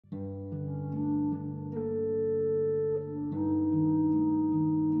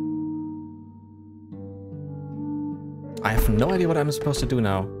I have no idea what I'm supposed to do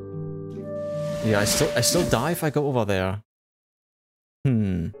now. Yeah, I still die if I go over there.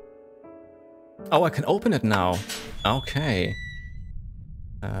 Oh, I can open it now. Okay.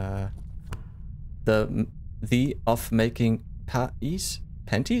 The of making panties?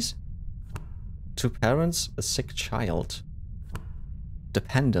 To parents, a sick child.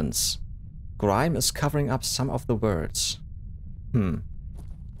 Dependence. Grime is covering up some of the words.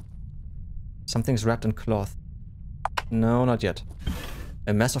 Something's wrapped in cloth. No, not yet.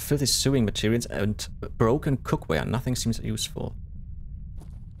 A mess of filthy sewing materials and broken cookware. Nothing seems useful.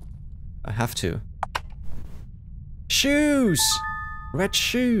 I have to. Shoes! Red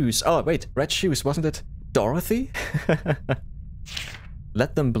shoes! Oh, wait. Red shoes. Wasn't it Dorothy?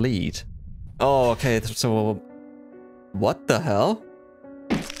 Let them bleed. Oh, okay. So... What the hell?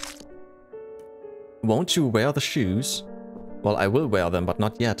 Won't you wear the shoes? Well, I will wear them, but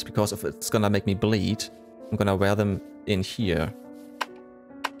not yet, because if it's gonna make me bleed, I'm gonna wear them in here.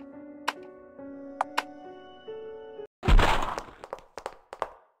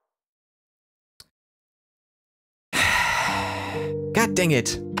 God dang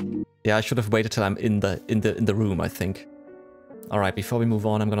it! Yeah, I should have waited till I'm in the room, I think. Alright, before we move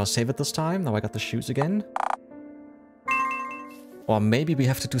on, I'm gonna save it this time. Now I got the shoes again. Or maybe we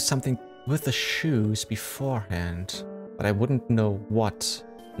have to do something with the shoes beforehand. But I wouldn't know what.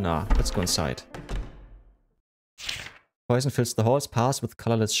 Nah, let's go inside. Poison fills the halls, pass with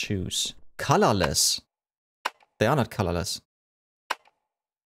colorless shoes. Colorless? They are not colorless.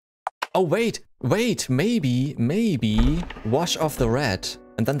 Oh, wait, maybe wash off the red,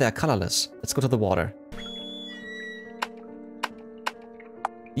 and then they're colorless. Let's go to the water.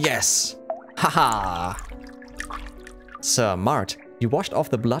 Yes! Haha! Sir Mart, you washed off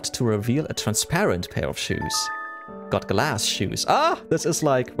the blood to reveal a transparent pair of shoes. Got glass shoes. Ah, this is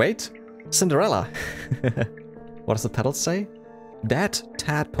like, wait, Cinderella. What does the pedal say? Dead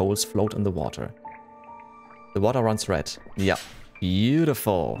tadpoles float in the water. The water runs red. Yeah,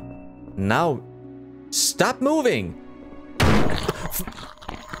 beautiful. Now, stop moving!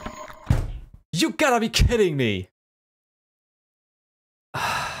 You gotta be kidding me!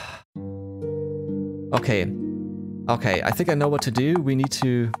 Okay. Okay, I think I know what to do. We need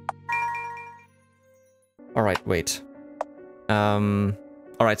to... Alright, wait.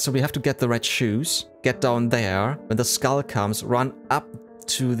 Alright, so we have to get the red shoes. Get down there. When the skull comes, run up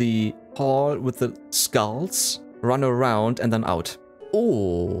to the hall with the skulls. Run around and then out.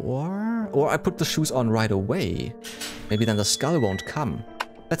 Or I put the shoes on right away. Maybe then the skull won't come.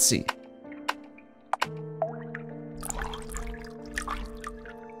 Let's see.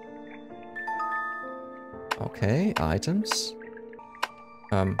 Okay, items.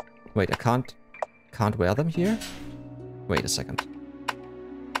 Wait, I can't wear them here? Wait a second.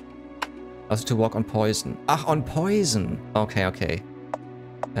 Also to walk on poison. Ah, on poison! Okay, okay.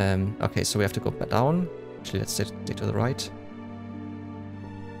 Okay, so we have to go back down. Actually, let's stay to the right.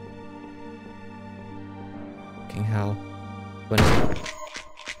 Fucking hell. When is it?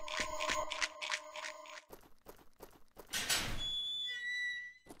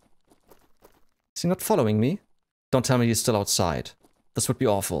 Is he not following me? Don't tell me he's still outside. This would be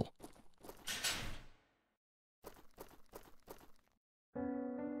awful.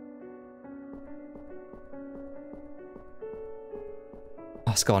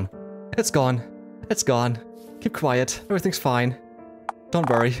 Oh, it's gone. It's gone. It's gone. Keep quiet. Everything's fine. Don't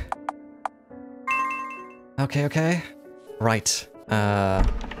worry. Okay, okay. Right.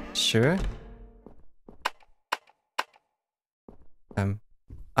 Sure.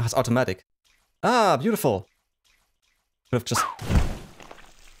 Ah, it's automatic. Ah, beautiful. Should have just...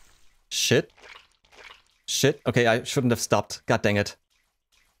 Shit. Shit. Okay, I shouldn't have stopped. God dang it.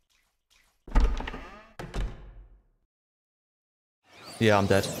 Yeah, I'm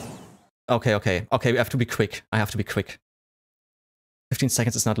dead. Okay, okay. Okay, we have to be quick. I have to be quick. 15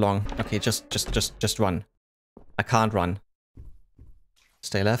 seconds is not long. Okay, just run. I can't run.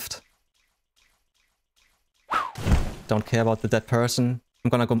 Stay left. Don't care about the dead person. I'm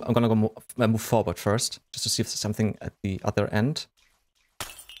gonna go move forward first, just to see if there's something at the other end.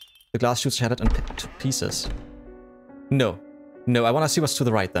 The glass shoes shattered into pieces. No. No, I wanna see what's to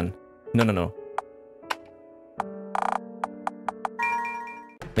the right then. No, no, no.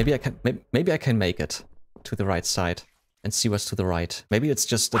 Maybe I can make it to the right side and see what's to the right. Maybe it's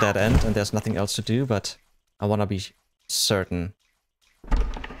just a dead end and there's nothing else to do, but I wanna be certain.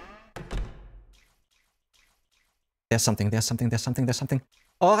 There's something, there's something, there's something, there's something.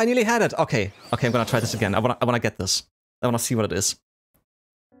 Oh, I nearly had it. Okay, okay, I'm gonna try this again. I wanna get this. I wanna see what it is.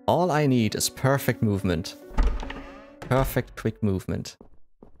 All I need is perfect movement. Perfect quick movement.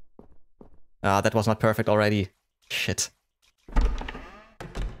 Ah, that was not perfect already. Shit.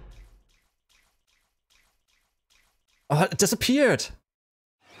 Oh, it disappeared!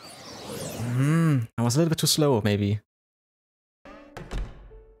 I was a little bit too slow, maybe.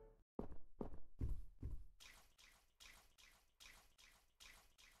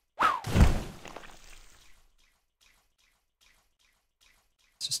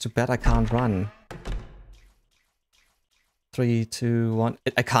 It's just too bad I can't run. 3, 2, 1.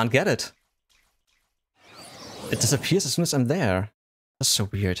 I can't get it. It disappears as soon as I'm there. That's so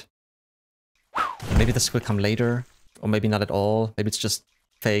weird. Maybe this will come later. Or maybe not at all. Maybe it's just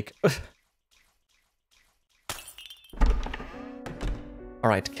fake.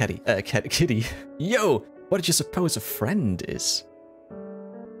 Alright, kitty. Yo! What did you suppose a friend is?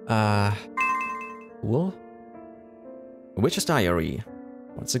 Cool. Witch's Diary.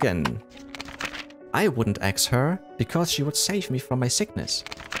 Once again. I wouldn't ask her, because she would save me from my sickness.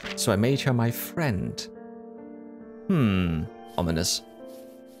 So I made her my friend. Ominous.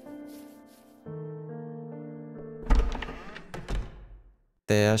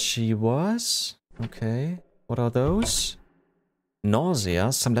 There she was. Okay. What are those?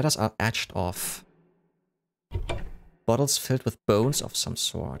 Nausea. Some letters are etched off. Bottles filled with bones of some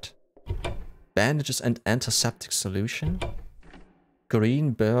sort. Bandages and antiseptic solution.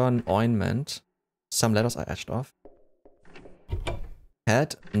 Green burn ointment. Some letters are etched off.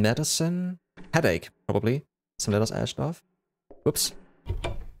 Head medicine. Headache, probably. Some letters are etched off. Whoops.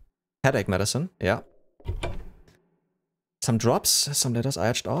 Headache medicine, yeah. Some drops. Some letters are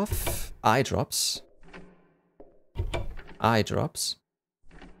etched off. Eye drops. Eye drops.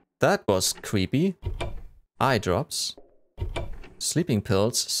 That was creepy. Eye drops. Sleeping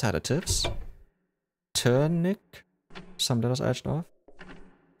pills. Sedatives. Tourniquet. Some letters are etched off.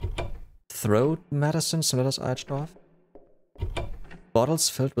 Throat medicine. Some letters are etched off. Bottles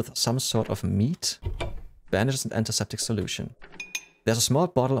filled with some sort of meat. Bandages and antiseptic solution. There's a small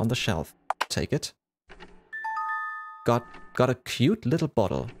bottle on the shelf. Take it. Got a cute little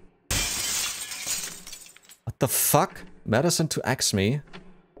bottle. What the fuck? Medicine to acme.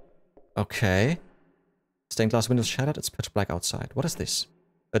 Okay. Stained glass windows shattered. It's pitch black outside. What is this?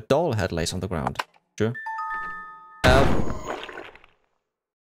 A doll head lays on the ground. Sure.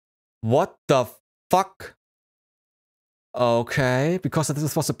 What the fuck? Okay, because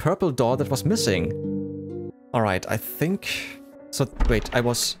this was a purple doll that was missing. Alright, I think... So, wait, I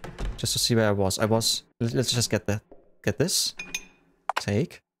was... Just to see where I was. Let's just get this.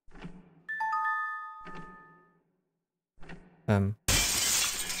 Take.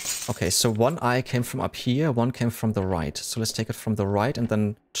 Okay, so one eye came from up here, one came from the right. So let's take it from the right and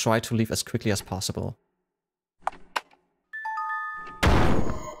then try to leave as quickly as possible.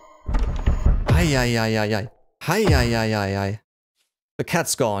 Ay. The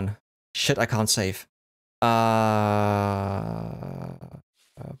cat's gone. Shit, I can't save.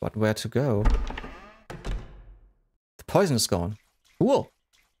 But where to go? The poison is gone. Cool.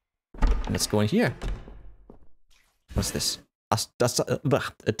 Let's go in here. What's this? A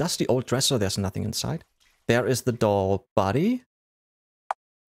dusty old dresser. There's nothing inside. There is the doll body.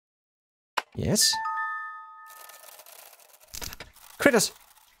 Yes. Critters!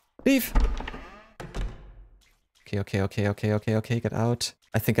 Leave! Okay, get out.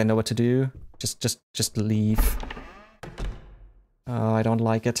 I think I know what to do. Just leave. Oh, I don't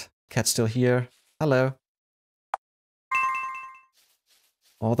like it. Cat's still here. Hello.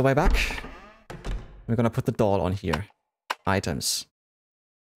 All the way back. We're gonna put the doll on here. Items.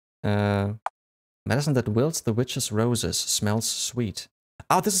 Medicine that wilts the witch's roses. Smells sweet.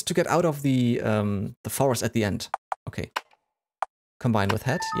 Oh, this is to get out of the forest at the end. Okay. Combine with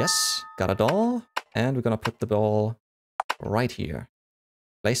head. Yes. Got a doll. And we're gonna put the doll right here.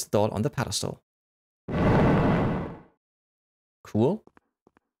 Place the doll on the pedestal. Cool.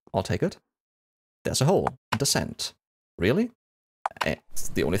 I'll take it. There's a hole. Descent. Really? It's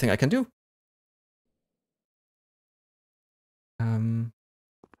the only thing I can do.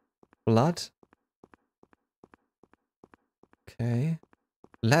 Blood. Okay.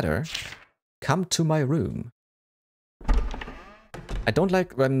 Ladder. Come to my room. I don't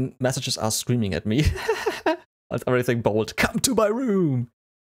like when messages are screaming at me. Everything bold. Come to my room!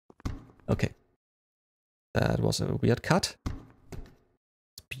 Okay. That was a weird cut.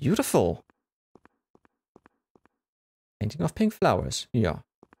 It's beautiful. Painting of pink flowers. Yeah.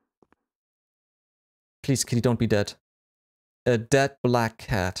 Please, kitty, don't be dead. A dead black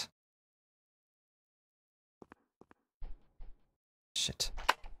cat. Shit.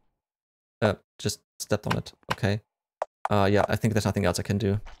 Just stepped on it. Okay. Yeah, I think there's nothing else I can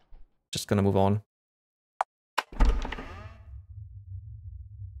do. Just gonna move on.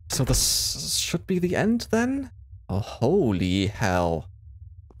 So this should be the end then? Oh, holy hell.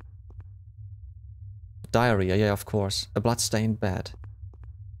 Diary, yeah, of course. A bloodstained bed.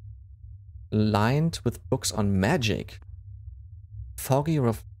 Lined with books on magic. Foggy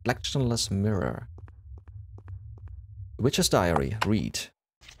reflectionless mirror. Witch's diary. Read.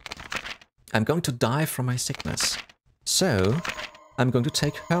 I'm going to die from my sickness. So, I'm going to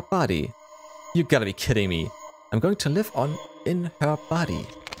take her body. You gotta be kidding me. I'm going to live on in her body.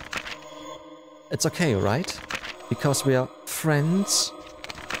 It's okay, right? Because we are friends.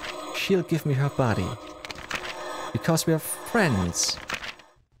 She'll give me her body. Because we are friends.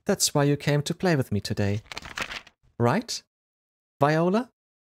 That's why you came to play with me today. Right? Viola?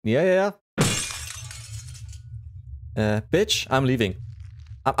 Yeah. Bitch, I'm leaving.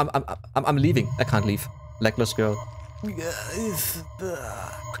 I'm leaving. I can't leave. Legless girl. Wait,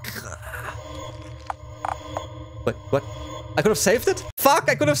 what? I could have saved it? Fuck,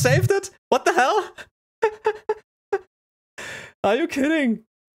 I could have saved it? What the hell? Are you kidding?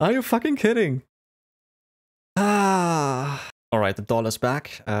 Are you fucking kidding? Alright, the doll is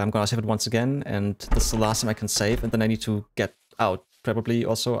back. I'm gonna save it once again, and this is the last time I can save, and then I need to get out. Probably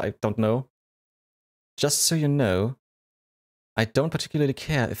also, I don't know. Just so you know, I don't particularly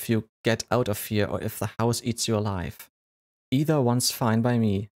care if you get out of here or if the house eats you alive. Either one's fine by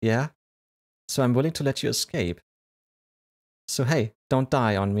me, yeah? So I'm willing to let you escape. So hey, don't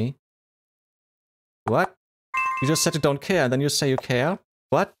die on me. What? You just said you don't care, and then you say you care?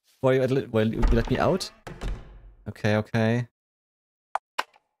 What? Well, you let me out? Okay.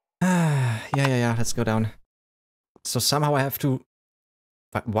 Yeah, let's go down. So somehow I have to...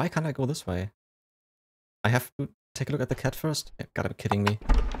 Why can't I go this way? I have to take a look at the cat first? You gotta be kidding me.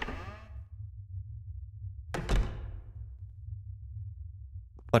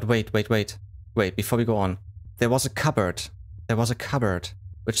 But wait, before we go on. There was a cupboard.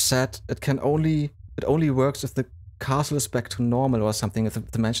 Which said it only works if the castle is back to normal or something, if the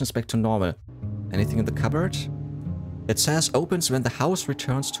dimension is back to normal. Anything in the cupboard? It says opens when the house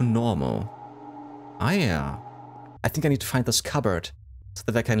returns to normal. Ah, yeah. I think I need to find this cupboard so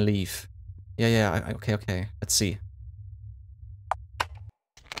that I can leave. Yeah, okay. Let's see.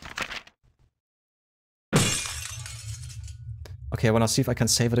 Okay, I wanna see if I can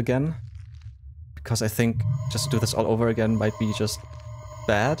save it again. Because I think just to do this all over again might be just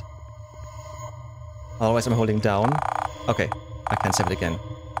bad. Otherwise I'm holding down. Okay, I can save it again.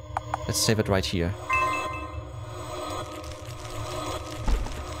 Let's save it right here.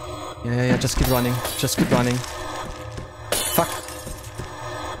 Yeah, just keep running. Fuck.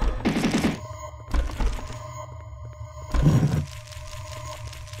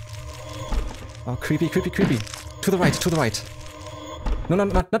 Oh, creepy. To the right. No,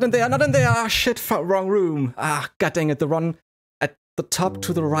 not in there. Ah, shit, wrong room. Ah, god dang it, the one at the top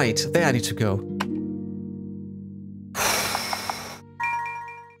to the right. There I need to go.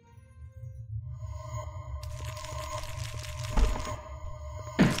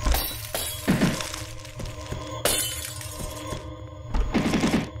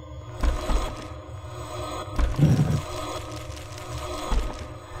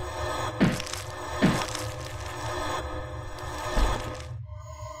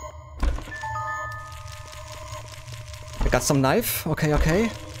 Got some knife. Okay.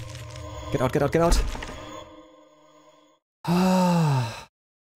 Get out.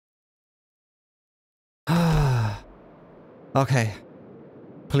 Okay.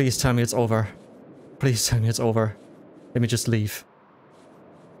 Please tell me it's over. Let me just leave.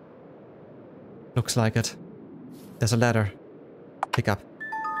 Looks like it. There's a ladder. Pick up.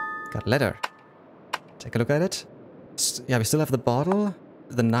 Got a ladder. Take a look at it. Yeah, we still have the bottle.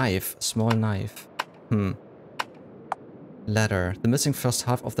 The knife. Small knife. Ladder. The missing first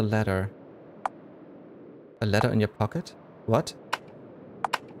half of the ladder. A ladder in your pocket? What?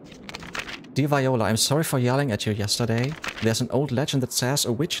 Dear Viola, I'm sorry for yelling at you yesterday. There's an old legend that says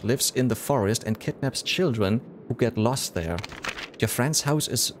a witch lives in the forest and kidnaps children who get lost there. Your friend's house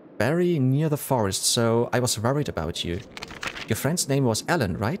is very near the forest, so I was worried about you. Your friend's name was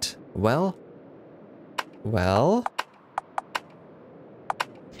Ellen, right? Well?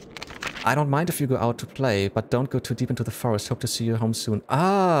 I don't mind if you go out to play, but don't go too deep into the forest. Hope to see you home soon.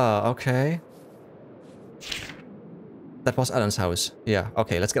 Ah, okay. That was Alan's house. Yeah,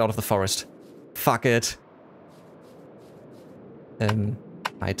 okay, let's get out of the forest. Fuck it.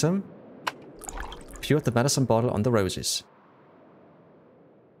 Item. Poured the medicine bottle on the roses.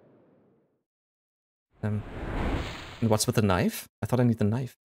 And what's with the knife? I thought I need the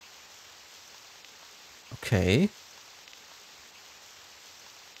knife. Okay.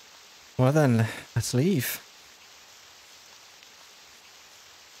 Well then, let's leave.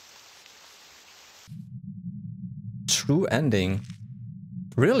 true ending.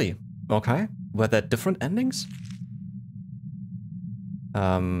 Really? Okay. Were there different endings?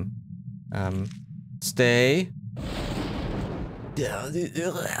 Stay.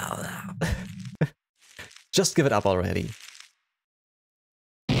 Just give it up already.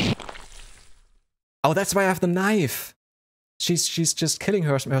 Oh, that's why I have the knife. She's just killing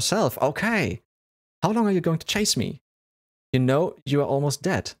herself. Okay. How long are you going to chase me? You know you are almost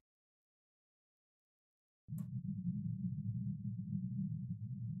dead.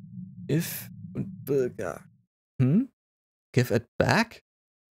 If... Give it back?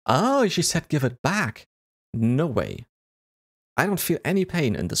 Oh, she said give it back. No way. I don't feel any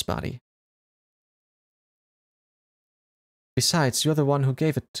pain in this body. Besides, you're the one who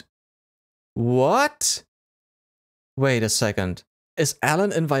gave it... What? Wait a second. Is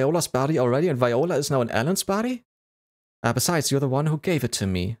Alan in Viola's body already and Viola is now in Alan's body? Besides, you're the one who gave it to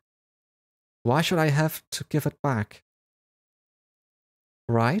me. Why should I have to give it back?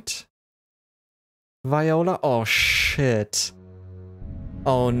 Right? Viola? Oh shit.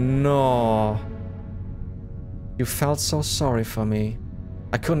 Oh no. You felt so sorry for me.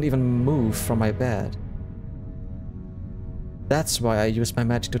 I couldn't even move from my bed. That's why I used my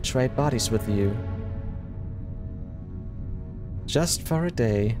magic to trade bodies with you. Just for a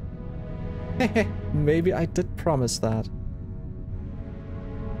day. Maybe I did promise that.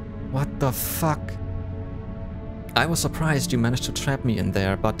 What the fuck? I was surprised you managed to trap me in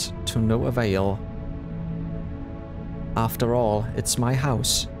there, but to no avail. After all, it's my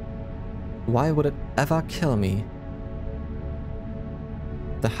house. Why would it ever kill me?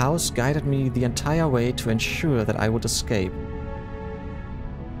 The house guided me the entire way to ensure that I would escape.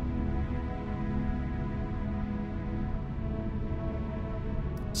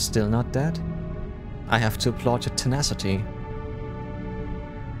 Still not dead? I have to applaud your tenacity.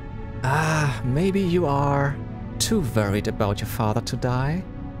 Ah, maybe you are too worried about your father to die?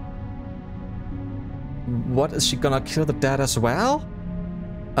 What, is she gonna kill the dad as well?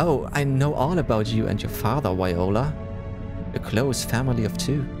 Oh, I know all about you and your father, Viola. A close family of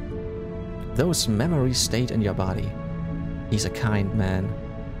two. Those memories stayed in your body. He's a kind man.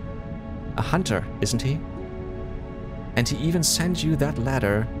 A hunter, isn't he? And he even sent you that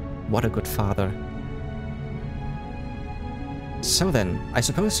letter. What a good father. So then, I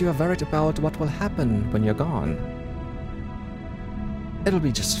suppose you are worried about what will happen when you're gone. It'll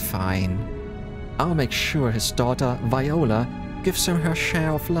be just fine. I'll make sure his daughter, Viola, gives him her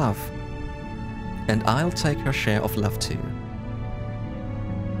share of love. And I'll take her share of love too.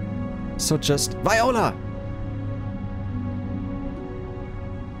 So just... Viola!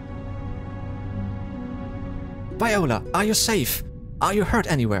 Viola, are you safe? Are you hurt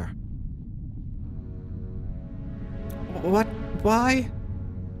anywhere? What? Why?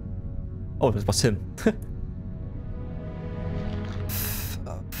 Oh, that was him.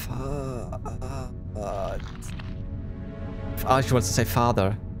 She wants to say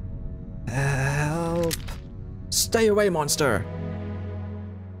father. Help! Stay away, monster!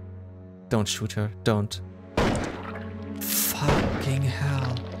 Don't shoot her. Don't. Fucking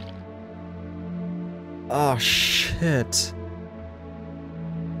hell. Oh, shit.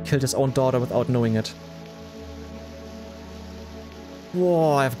 Killed his own daughter without knowing it.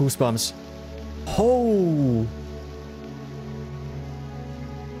 Whoa, I have goosebumps. Oh!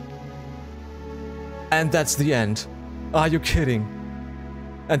 And that's the end. Are you kidding?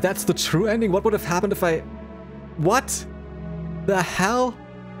 And that's the true ending? What would have happened if I... What? The hell?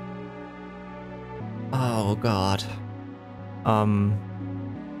 Oh, God.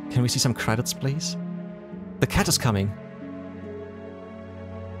 Can we see some credits, please? The cat is coming.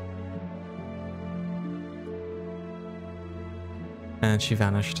 And she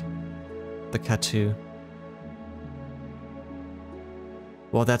vanished. The cat too.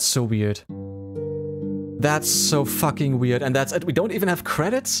 Well, that's so weird. That's so fucking weird. And that's it. We don't even have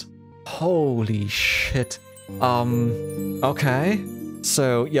credits? Holy shit. Okay.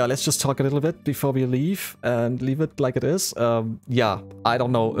 So, yeah, let's just talk a little bit before we leave and leave it like it is. Yeah, I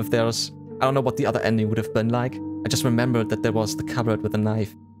don't know if there's... I don't know what the other ending would have been like. I just remembered that there was the cupboard with the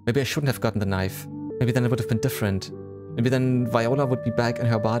knife. Maybe I shouldn't have gotten the knife. Maybe then it would have been different. Maybe then Viola would be back in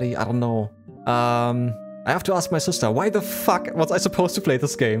her body. I don't know. I have to ask my sister, why the fuck was I supposed to play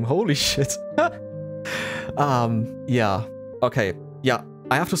this game? Holy shit. Yeah. Okay. Yeah,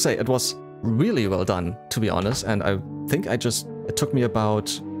 I have to say, it was really well done, to be honest. And I think it took me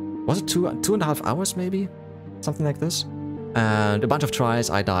about, was it 2.5 hours maybe? Something like this. And a bunch of tries,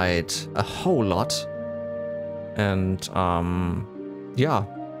 I died a whole lot. And, yeah.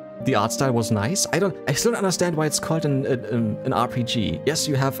 The art style was nice. I still don't understand why it's called an RPG. Yes,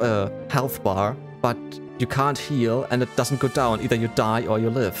 you have a health bar, but you can't heal and it doesn't go down. Either you die or you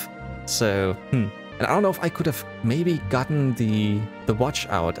live. So, And I don't know if I could have maybe gotten the watch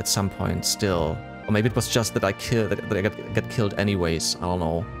out at some point still. Or maybe it was just that I get killed anyways. I don't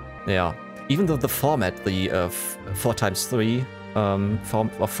know. Yeah. Even though the format, the 4x3,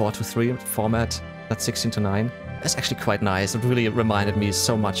 or 4-to-3 format, that's 16:9, that's actually quite nice. It really reminded me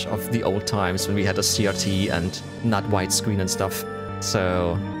so much of the old times when we had a CRT and not widescreen and stuff.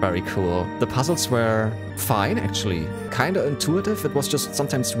 So, very cool. The puzzles were fine, actually. Kinda intuitive. It was just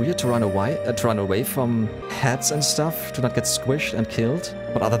sometimes weird to run away from heads and stuff, to not get squished and killed.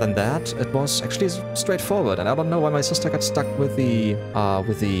 But other than that, it was actually straightforward. And I don't know why my sister got stuck with the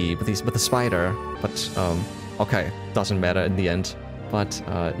spider. But okay, doesn't matter in the end. But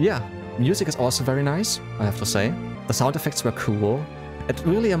yeah, music is also very nice, I have to say. The sound effects were cool. It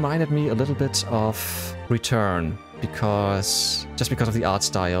really reminded me a little bit of Return. Just because of the art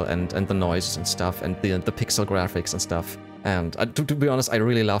style and the noises and stuff and the pixel graphics and stuff. And to be honest, I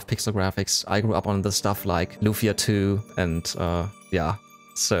really love pixel graphics. I grew up on the stuff like Lufia 2 and yeah.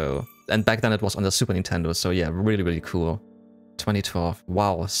 So, and back then it was on the Super Nintendo. So yeah, really, really cool. 2012.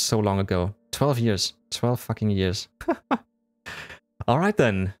 Wow, so long ago. 12 years. 12 fucking years. Alright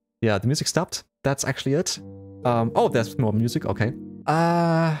then. Yeah, the music stopped. That's actually it. Oh, there's more music. Okay.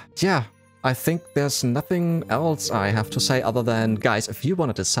 Yeah. I think there's nothing else I have to say other than, guys, if you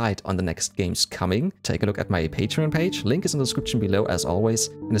want to decide on the next games coming, take a look at my Patreon page. Link is in the description below, as always.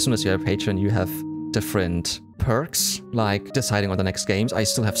 And as soon as you're a patron, you have different perks, like deciding on the next games. I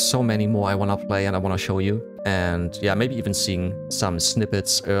still have so many more I want to play and I want to show you. And yeah, maybe even seeing some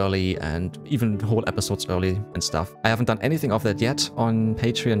snippets early and even whole episodes early and stuff. I haven't done anything of that yet on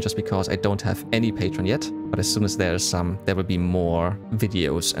Patreon just because I don't have any Patreon yet. But as soon as there's some, there will be more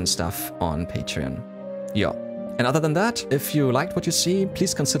videos and stuff on Patreon. Yeah. And other than that, if you liked what you see,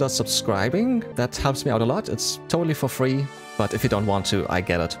 please consider subscribing. That helps me out a lot. It's totally for free. But if you don't want to, I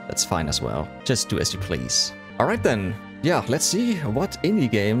get it. That's fine as well. Just do as you please. Alright then. Yeah, let's see what indie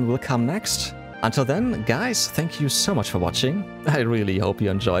game will come next. Until then, guys, thank you so much for watching. I really hope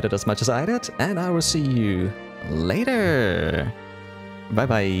you enjoyed it as much as I did. And I will see you later. Bye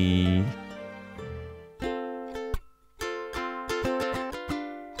bye.